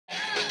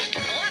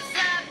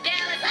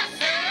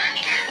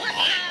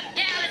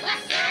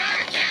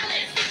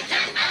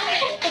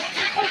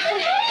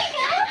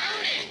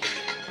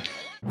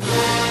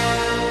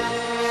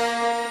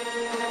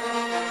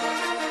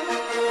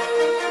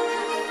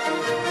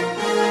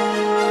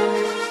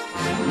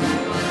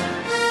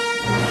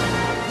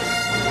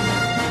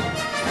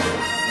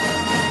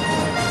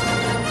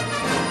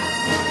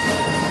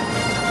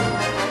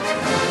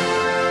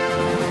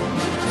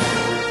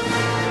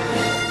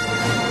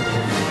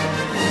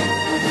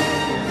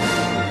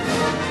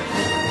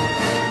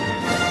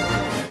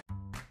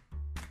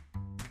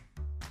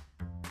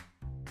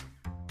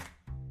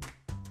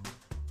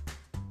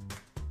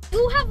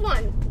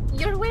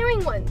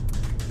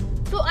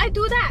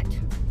do that.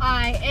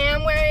 I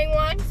am wearing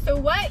one. So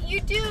what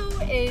you do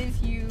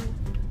is you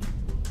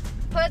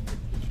put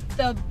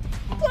the...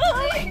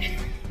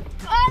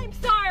 I'm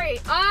sorry.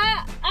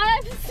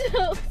 I'm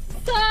so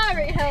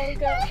sorry,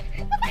 Helga.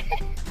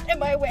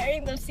 Am I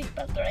wearing the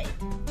seatbelt right?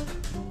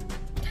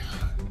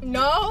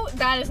 No,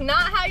 that is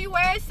not how you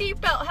wear a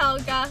seatbelt,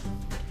 Helga.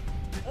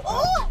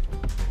 Oh!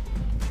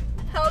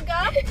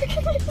 Helga?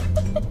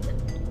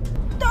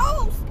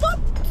 No, stop,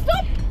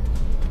 stop.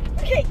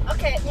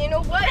 Okay, you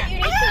know what you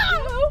need to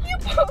do? You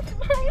poked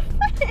my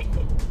face.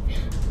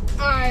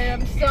 I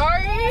am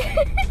sorry.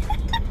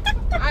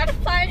 I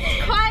find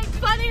it quite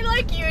funny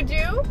like you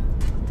do.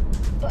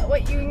 But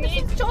what you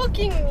need is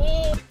choking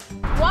me.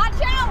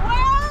 Watch out,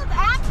 world!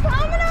 I'm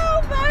coming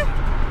over.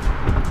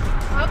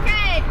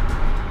 Okay,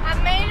 I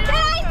made it. Can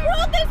I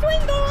roll this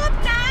window up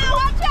now?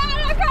 Watch out!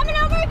 I'm coming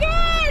over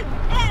again.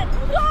 It's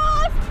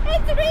close.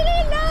 It's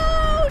really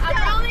low. I'm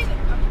rolling.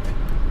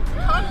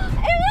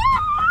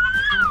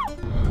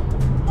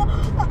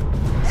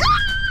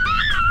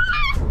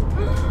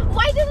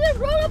 Why does it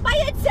roll up by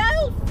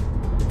itself?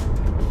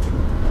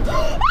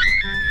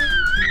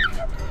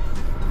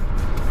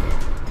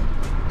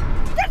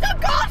 There's a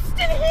ghost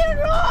in here,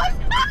 Rose!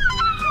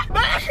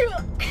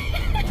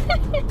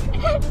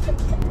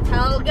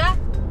 Helga,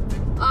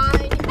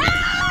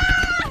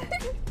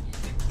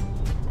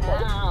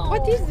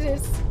 what is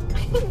this?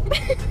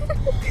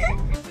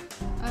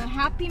 A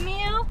Happy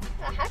Meal?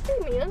 A Happy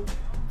Meal?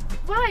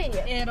 Why?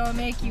 It'll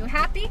make you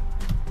happy.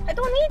 I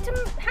don't need to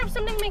have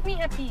something make me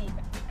happy.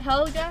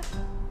 Helga,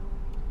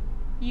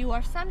 you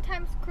are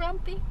sometimes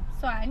grumpy,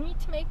 so I need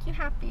to make you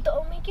happy.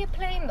 Don't make it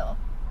plain though.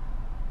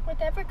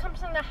 Whatever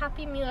comes on the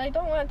Happy Meal, I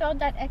don't want all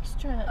that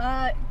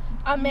extra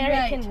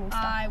American stuff.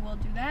 I will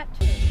do that.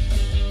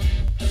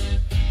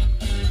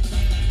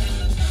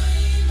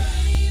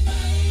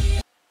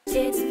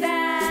 It's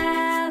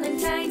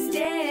Valentine's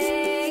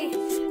Day,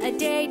 a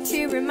day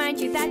to remind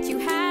you that you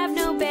have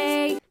no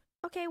bae.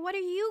 Okay, what are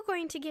you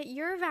going to get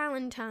your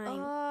Valentine?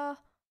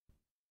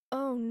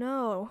 Oh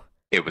no.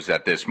 It was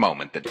at this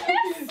moment that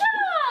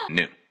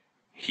knew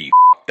he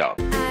f***ed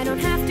up. I don't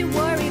have to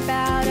worry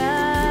about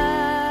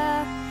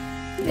a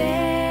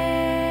bae.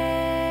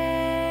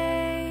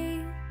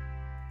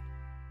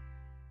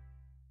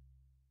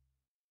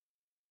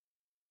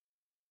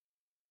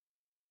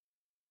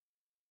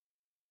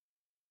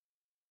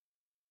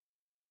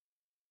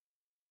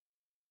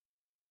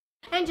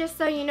 And just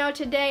so you know,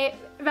 today,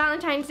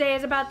 Valentine's Day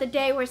is about the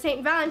day where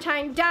St.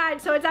 Valentine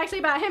died, so it's actually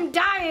about him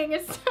dying.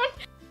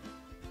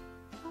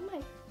 Oh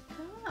my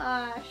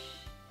gosh.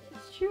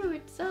 It's true,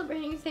 it's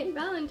celebrating St.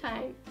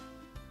 Valentine.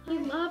 He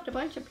loved a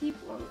bunch of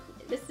people.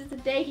 This is the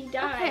day he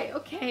died.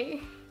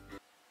 Okay.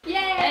 Yay!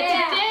 And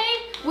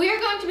today, we're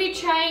going to be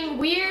trying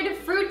weird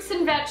fruits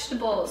and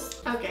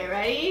vegetables. Okay,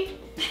 ready?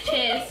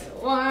 Cheers.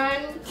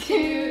 1,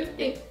 2,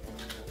 3.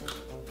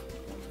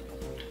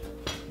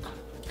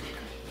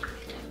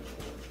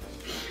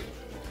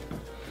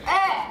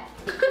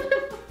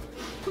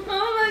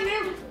 Oh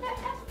my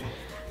god.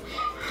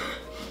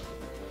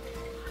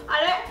 I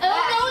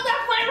don't know what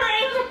that flavor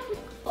is.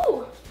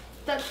 Oh,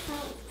 that's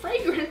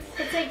fragrance.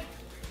 It's like...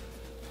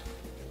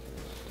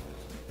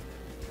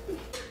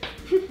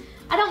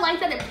 I don't like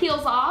that it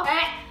peels off.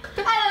 I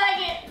don't like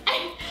it.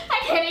 I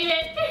can't eat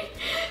it.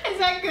 It's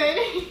not good.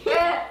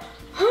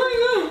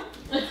 Oh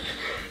my god.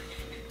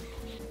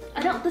 I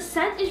don't, the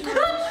scent is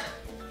really...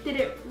 Did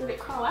it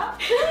crawl out?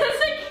 It's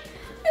like,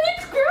 it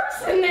looks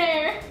gross in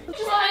there. 1,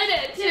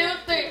 2,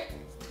 3.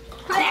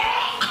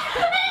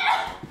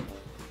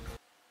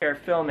 They're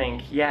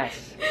filming,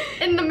 yes.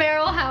 In the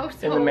Merrell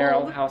household. In the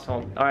Merrell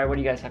household. All right, what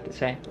do you guys have to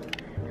say?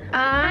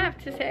 I have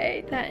to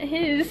say that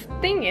his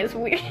thing is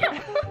weird.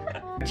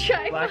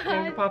 Black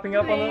thing popping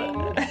up on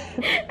the...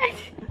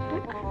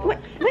 What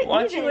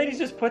Why don't you ladies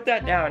just put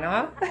that down,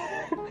 huh?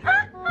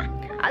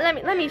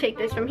 Let me take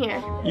this from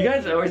here. You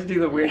guys always do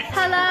the weird.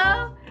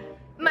 Hello,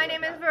 my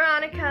name is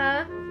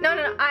Veronica.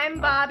 No,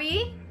 I'm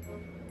Bobby.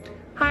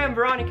 Hi, I'm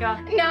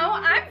Veronica. No,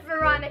 I'm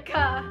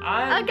Veronica.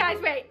 I'm... guys,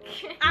 wait.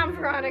 I'm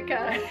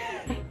Veronica.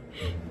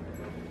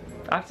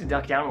 I have to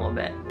duck down a little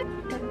bit.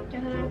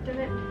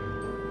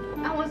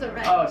 I wasn't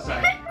ready. Oh,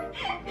 sorry.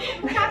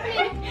 What's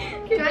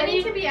happening? Do I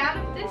need to be out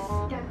of this?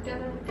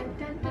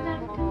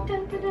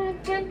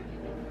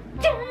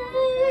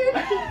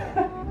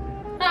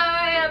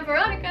 Hi, I'm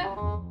Veronica.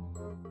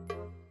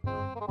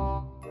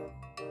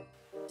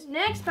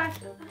 Next box.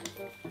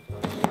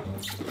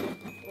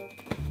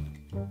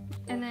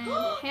 And then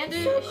hand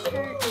her a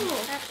shirt.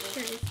 That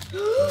shirt is...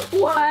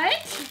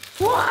 What?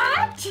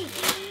 What?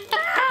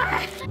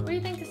 What do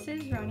you think this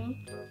is,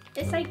 Roni?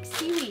 It's like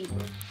seaweed.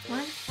 1,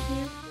 2,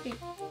 3.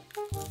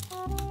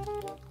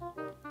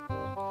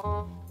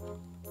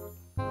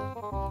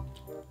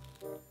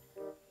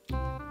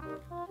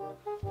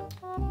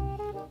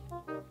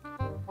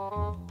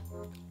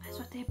 That's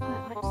what they put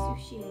on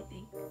sushi, I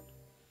think.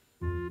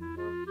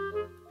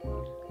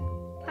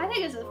 I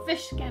think it's a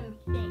fish skin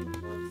thing.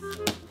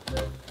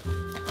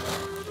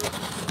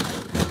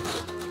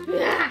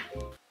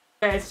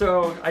 Okay,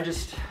 so I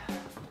just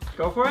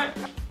Go for it.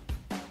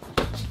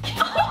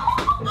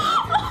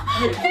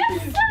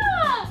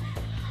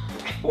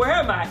 Where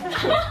am I?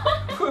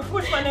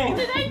 What's my name?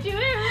 Did I do it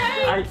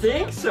right? I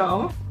think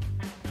so.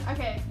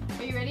 Okay,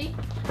 are you ready?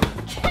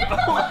 Oh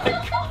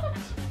my god.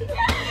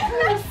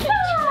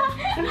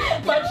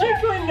 My cheek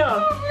went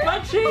numb. My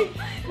cheek.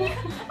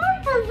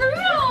 I'm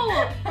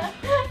brutal.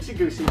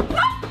 Goosey.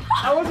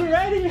 I wasn't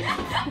ready.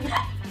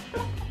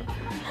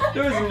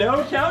 There was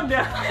no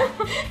countdown.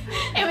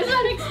 It was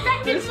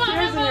unexpected. There's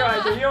tears in your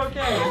eyes. Are you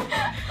okay?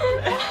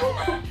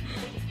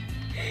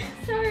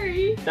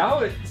 Sorry. That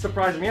would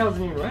surprise me. I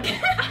wasn't even ready.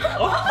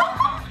 Oh.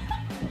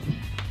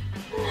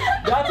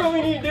 That's what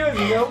we need to do is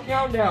no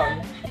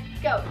countdown.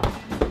 Go.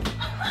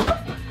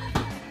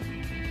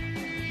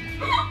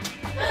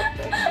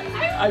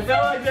 I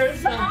felt like there's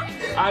some...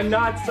 I'm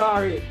not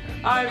sorry.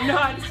 I'm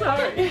not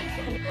sorry.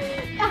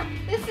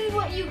 This is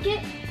what you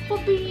get for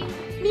being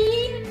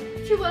mean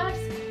to us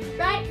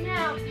right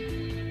now.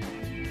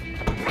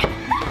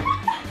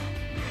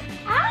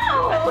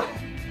 Ow!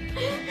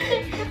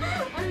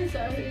 I'm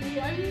sorry.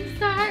 I'm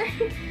sorry.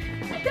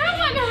 That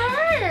one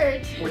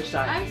hurt. Which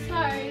side? I'm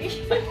sorry.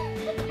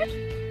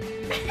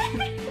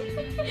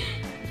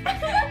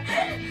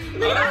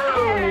 Look at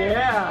Oh, her.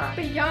 yeah.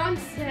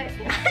 Beyonce.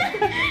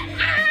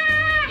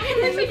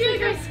 This is like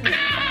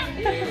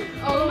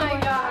oh my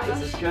gosh.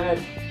 This is good.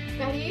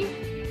 Ready?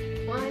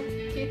 1,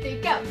 2,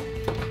 3, go.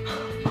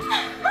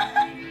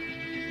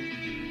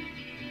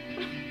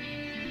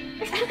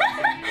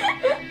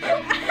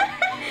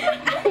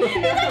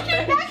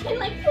 Came back and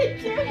like hit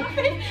your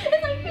face.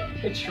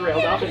 It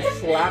trailed up and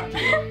slapped you.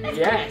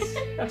 Yes,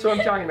 that's what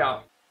I'm talking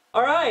about.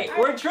 All right,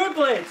 we're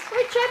triplets.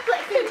 We're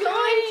triplets.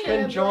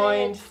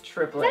 Conjoined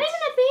triplets. Is that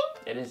even a thing?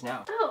 It is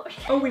now. Oh.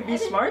 Oh, we'd be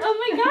smart?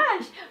 Oh my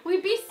gosh.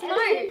 We'd be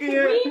smart.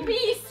 Yeah. We'd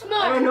be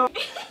smart. I don't know.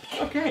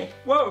 Okay.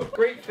 Whoa,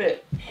 great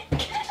fit.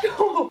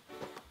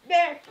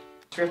 There.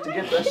 You have to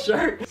get the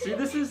shirt. See,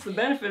 this is the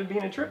benefit of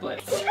being a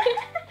triplet. Dad!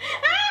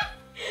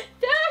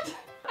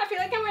 I feel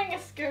like I'm wearing a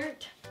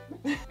skirt.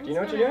 Do you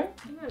know what you're doing?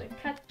 I'm gonna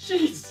cut.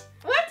 Jeez.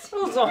 What?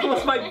 That was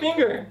almost my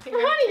finger.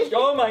 Honey.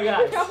 Oh my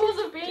gosh. Troubles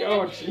of being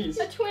Oh, jeez.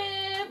 a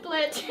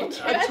twiplet. A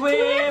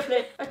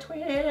twiplet. A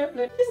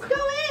twiplet. Just go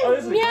in. Oh,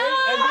 this is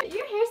yeah. great.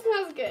 Your hair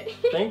smells good.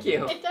 Thank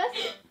you. It does.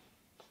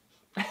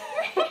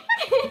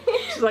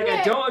 She's like,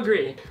 I don't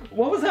agree.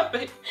 What was that?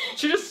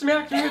 She just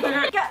smacked me with her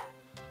hair.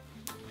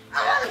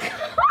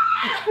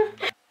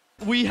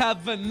 We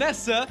have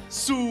Vanessa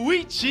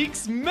Sweet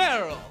Cheeks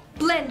Merrell.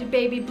 Blend,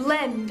 baby,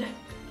 blend.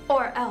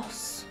 Or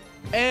else.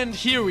 And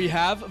here we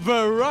have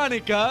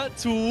Veronica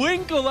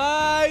Twinkle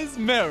Eyes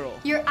Merrell.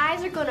 Your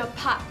eyes are gonna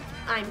pop.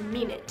 I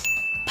mean it.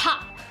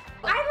 Pop.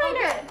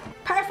 Eyeliner. Okay.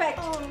 Perfect.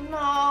 Oh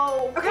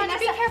no. Okay, Vanessa,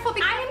 be careful.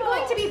 Be careful. I am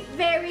going to be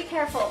very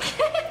careful.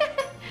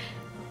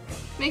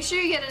 Make sure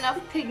you get enough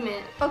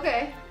pigment.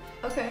 Okay.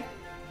 Okay.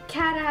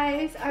 Cat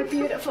eyes are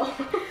beautiful.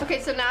 Okay,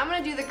 so now I'm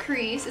gonna do the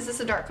crease. Is this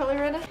a dark color,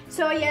 Rena?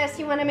 So yes,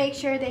 you want to make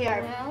sure they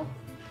are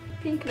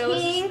pink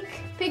noses.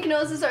 Pink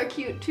noses are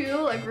cute too,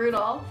 like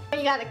Rudolph.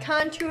 You gotta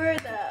contour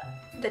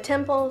the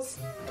temples.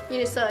 You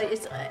know, so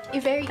it's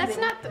very. That's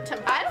even. Not the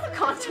temple. I don't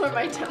contour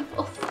my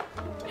temples.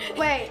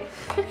 Wait,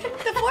 the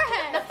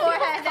forehead. The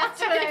forehead.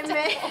 That's what I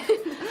meant.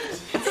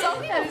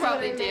 Some people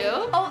probably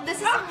do. Oh, this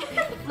is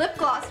lip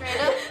gloss,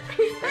 Rena.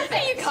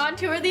 And you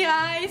contour the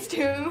eyes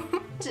too.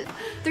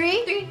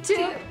 3,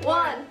 2,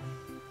 1.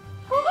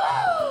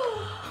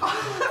 Oh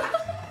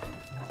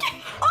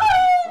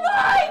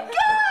my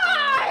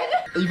god!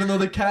 Even though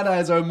the cat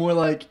eyes are more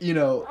like, you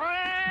know,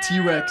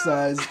 T-Rex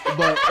eyes,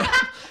 but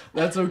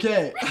that's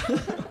okay.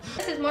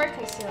 This is more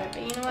concealer,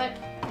 but you know what?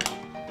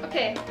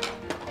 Okay.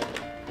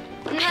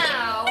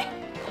 Now.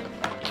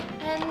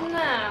 And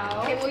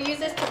now. Okay, we'll use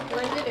this to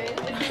blend it in.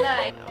 If you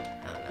like.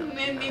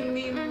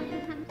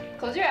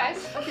 Close your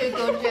eyes. Okay,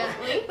 go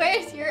gently.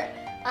 Where's your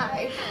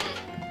eye?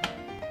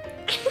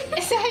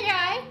 Is that your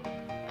eye?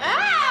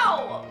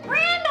 Ow!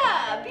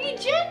 Miranda, be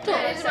gentle.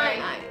 That is my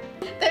eye.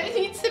 There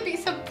needs to be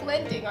some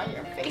blending on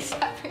your face.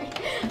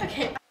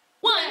 Okay.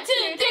 1,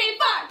 2, 3,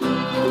 4.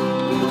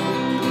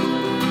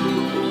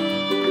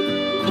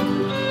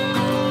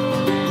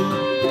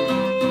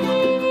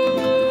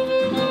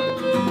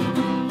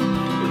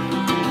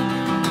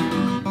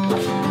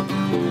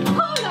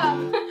 Hold up!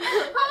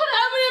 I'm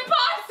an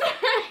imposter!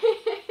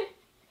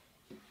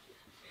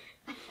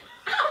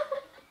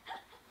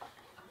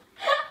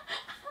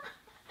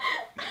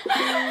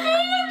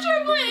 Being a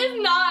triplet is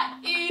not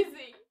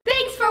easy.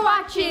 Thanks for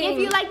watching! If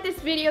you like this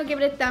video, give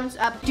it a thumbs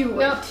up. Do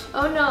it.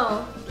 Oh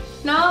no.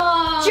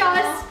 No.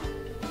 Just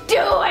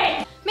do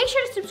it! Make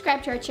sure to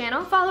subscribe to our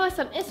channel, follow us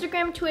on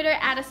Instagram, Twitter,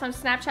 add us on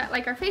Snapchat,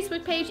 like our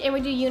Facebook page, and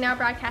we do You Now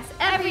broadcasts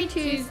every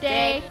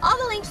Tuesday. All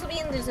the links will be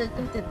in the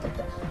description.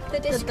 The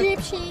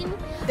description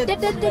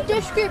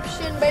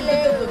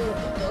below.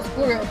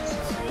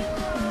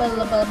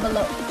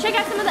 Check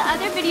out some of the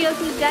other videos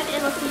we've done,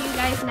 and we'll see you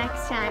guys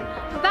next time.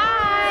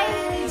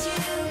 Bye!